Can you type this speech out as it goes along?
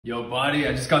Yo, buddy,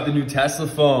 I just got the new Tesla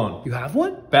phone. You have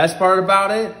one? Best part about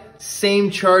it,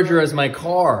 same charger as my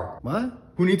car. What?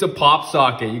 Who needs a pop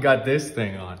socket? You got this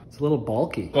thing on. It's a little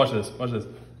bulky. Watch this, watch this.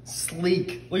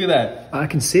 Sleek, look at that. I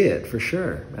can see it for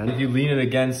sure, man. If you lean it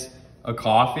against a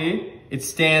coffee, it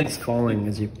stands. It's falling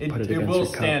as you put it against your cup. It will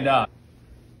stand up.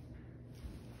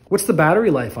 What's the battery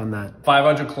life on that?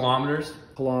 500 kilometers.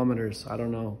 Kilometers, I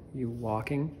don't know. You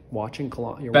watching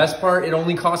kilometers? Best part, it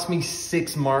only cost me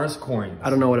 6 Mars coins. I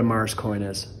don't know what a Mars coin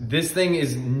is. This thing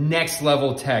is next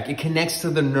level tech. It connects to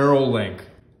the Neuralink.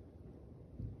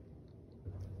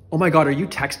 Oh my God, are you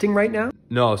texting right now?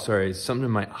 No, sorry, it's something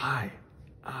in my eye.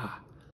 Ah.